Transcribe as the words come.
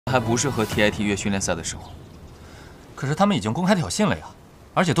还不是和 TIT 约训练赛的时候。可是他们已经公开挑衅了呀，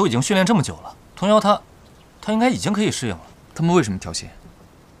而且都已经训练这么久了，童瑶她应该已经可以适应了。他们为什么挑衅？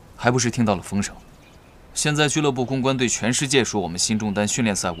还不是听到了风声。现在俱乐部公关对全世界说我们新中单训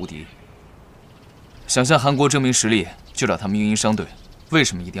练赛无敌。想向韩国证明实力，就找他们运营商队。为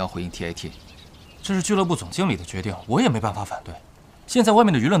什么一定要回应 TIT？ 这是俱乐部总经理的决定，我也没办法反对。现在外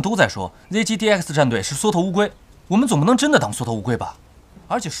面的舆论都在说 ZGDX 战队是缩头乌龟，我们总不能真的当缩头乌龟吧？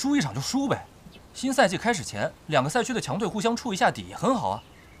而且输一场就输呗。新赛季开始前，2个赛区的强队互相触一下底，很好啊。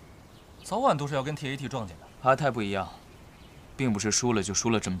早晚都是要跟 TAT 撞见的。阿泰不一样，并不是输了就输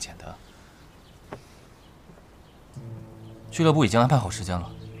了这么简单。俱乐部已经安排好时间了，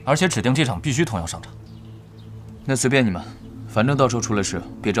而且指定这场必须童瑶上场。那随便你们，反正到时候出了事，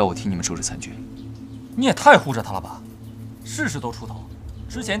别找我替你们收拾残局。你也太护着他了吧！事事都出头。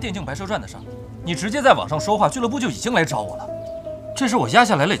之前电竞白蛇传的事儿，你直接在网上说话，俱乐部就已经来找我了。这事我压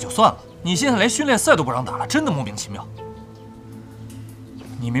下来了也就算了，你现在连训练赛都不让打了，真的莫名其妙。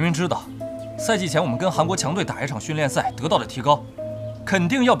你明明知道，赛季前我们跟韩国强队打一场训练赛得到的提高，肯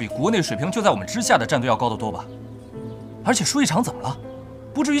定要比国内水平就在我们之下的战队要高得多吧？而且输一场怎么了？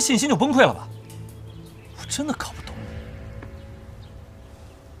不至于信心就崩溃了吧？我真的搞不懂。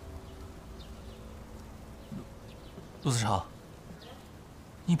陆子成，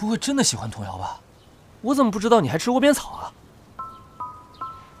你不会真的喜欢童瑶吧？我怎么不知道你还吃窝边草啊？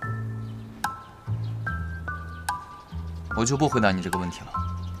我就不回答你这个问题了，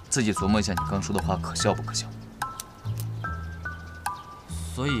自己琢磨一下你刚说的话可笑不可笑。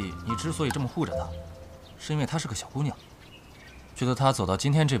所以你之所以这么护着她，是因为她是个小姑娘，觉得她走到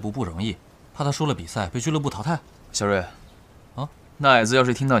今天这步不容易，怕她输了比赛被俱乐部淘汰。小瑞，啊，那矮子要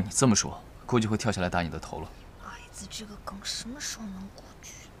是听到你这么说，估计会跳下来打你的头了。矮子这个梗什么时候能过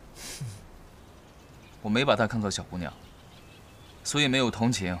去？我没把她看作小姑娘，所以没有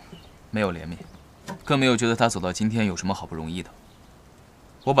同情，没有怜悯，更没有觉得她走到今天有什么好不容易的。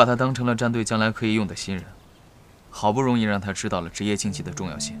我把她当成了战队将来可以用的新人，好不容易让她知道了职业竞技的重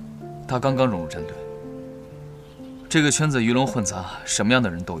要性。她刚刚融入战队，这个圈子鱼龙混杂，什么样的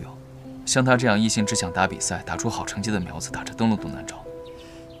人都有。像她这样一心只想打比赛、打出好成绩的苗子，打着灯笼都难找。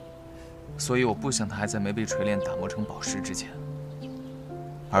所以我不想她还在没被锤炼、打磨成宝石之前，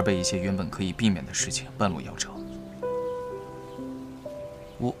而被一些原本可以避免的事情半路夭折。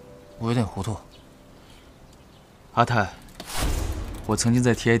我有点糊涂。阿泰，我曾经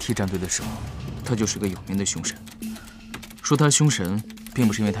在 TIT 战队的时候，他就是个有名的凶神。说他凶神，并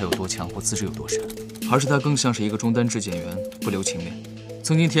不是因为他有多强或资质有多深，而是他更像是一个中单质检员，不留情面。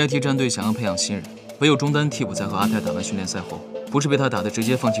曾经 TIT 战队想要培养新人，唯有中单替补在和阿泰打完训练赛后，不是被他打得直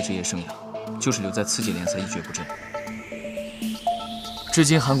接放弃职业生涯，就是留在次级联赛一蹶不振。至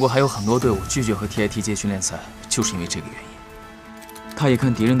今韩国还有很多队伍拒绝和 TIT 接训练赛，就是因为这个原因。他也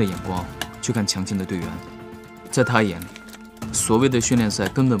看敌人的眼光，去看强劲的队员。在他眼里，所谓的训练赛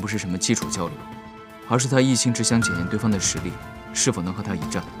根本不是什么基础交流，而是他一心只想检验对方的实力是否能和他一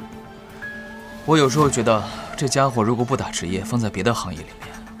战。我有时候觉得，这家伙如果不打职业，放在别的行业里面，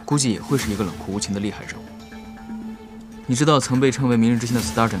估计也会是一个冷酷无情的厉害人物。你知道曾被称为明日之星的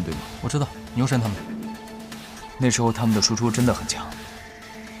Star 战队吗？我知道，牛神他们。那时候他们的输出真的很强，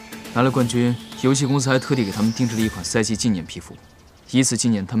拿了冠军，游戏公司还特地给他们定制了一款赛季纪念皮肤，以此纪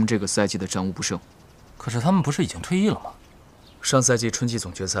念他们这个赛季的战无不胜。可是他们不是已经退役了吗？上赛季春季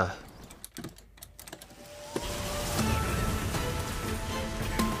总决赛，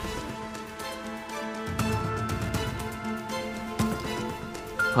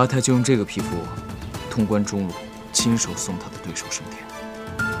阿泰就用这个皮肤通关中路，亲手送他的对手升天。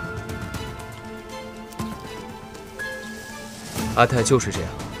阿泰就是这样。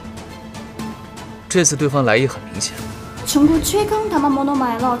这次对方来意很明显。 중국 최강 담화번호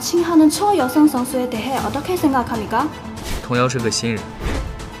말로 칭하는 초여성 선수에 대해 어떻게 생각합니까? 童瑶是个新人，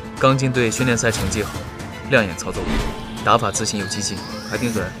刚进队，训练赛成绩好，亮眼操作，打法自信又激进，还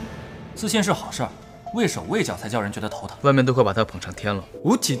顶嘴。自信是好事儿，畏手畏脚才叫人觉得头疼。外面都快把他捧上天了，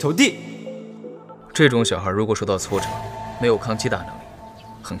五体投地。这种小孩如果受到挫折，没有抗击打能力，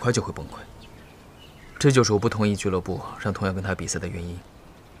很快就会崩溃。这就是我不同意俱乐部让童瑶跟他比赛的原因。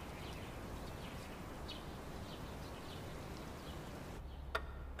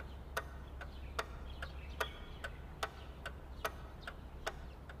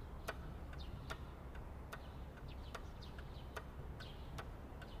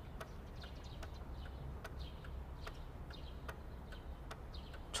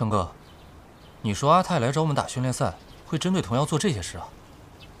 陈哥，你说阿泰来找我们打训练赛，会针对童瑶做这些事啊？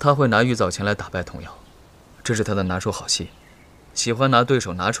他会拿玉藻前来打败童瑶，这是他的拿手好戏，喜欢拿对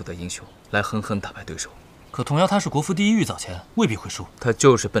手拿手的英雄来狠狠打败对手。可童谣他是国服第一玉藻前，未必会输。他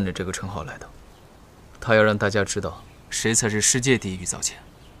就是奔着这个称号来的。他要让大家知道，谁才是世界第一玉藻前。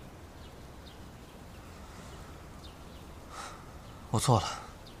我错了，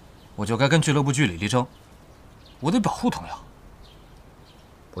我就该跟俱乐部据理力争，我得保护童谣。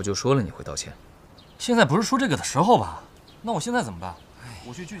我就说了你会道歉。现在不是说这个的时候吧？那我现在怎么办？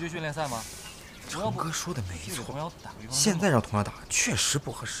我去拒绝训练赛吗？成哥说的没错，现在让童谣打确实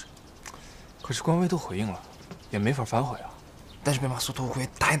不合适。可是官微都回应了，也没法反悔啊。但是被马苏头会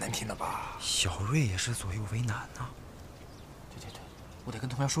太难听了吧？小瑞也是左右为难啊。对，我得跟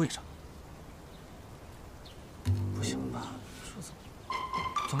童谣说一声。不行吧？说怎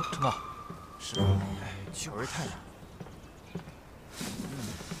么，成哥？是吧？哎，小瑞太难。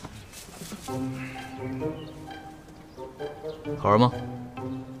好玩吗？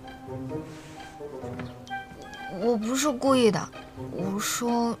我不是故意的，我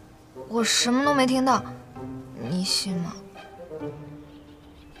说我什么都没听到，你信吗？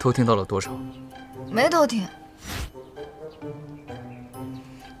偷听到了多少？没偷听，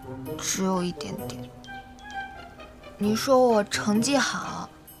只有一点点。你说我成绩好，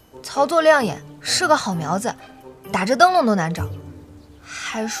操作亮眼，是个好苗子，打着灯笼都难找，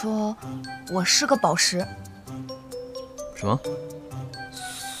还说我是个宝石。什么？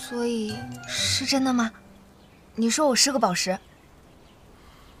所以是真的吗？你说我是个宝石？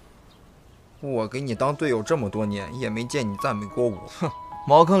我给你当队友这么多年，也没见你赞美过我。哼，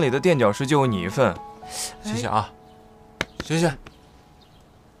茅坑里的垫脚石就有你一份，谢谢啊，谢谢。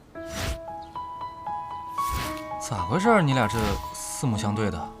咋回事？你俩这四目相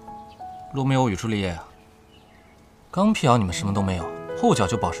对的，罗密欧与朱丽叶啊？刚辟谣你们什么都没有，后脚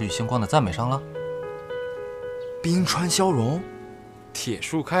就宝石与星光的赞美上了。冰川消融，铁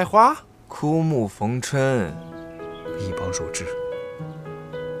树开花，枯木逢春，一帮手指。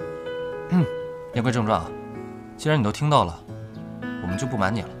言归正传啊，既然你都听到了，我们就不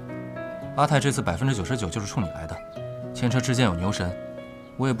瞒你了。阿泰这次99%就是冲你来的，前车之鉴有牛神，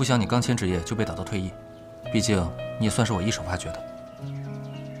我也不想你刚签职业就被打到退役，毕竟你也算是我一手挖掘的。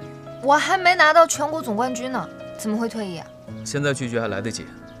我还没拿到全国总冠军呢，怎么会退役啊？现在拒绝还来得及，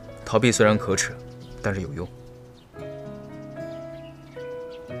逃避虽然可耻，但是有用。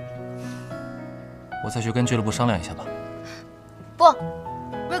我再去跟俱乐部商量一下吧。不，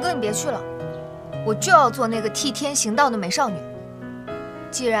瑞哥你别去了，我就要做那个替天行道的美少女。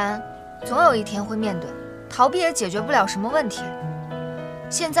既然总有一天会面对，逃避也解决不了什么问题。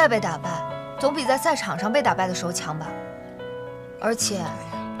现在被打败，总比在赛场上被打败的时候强吧。而且，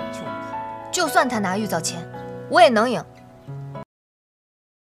就算他拿玉藻前，我也能赢。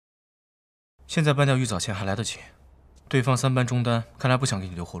现在搬掉玉藻前还来得及，对方3班中单看来不想给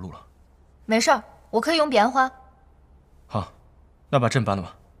你留活路了。没事儿，我可以用彼岸花。好，那把阵搬了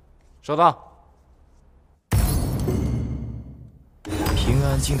吧。收到。平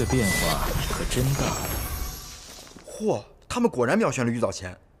安京的变化可真大。嚯，他们果然秒选了玉藻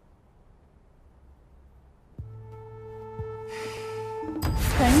前。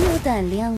很有胆量。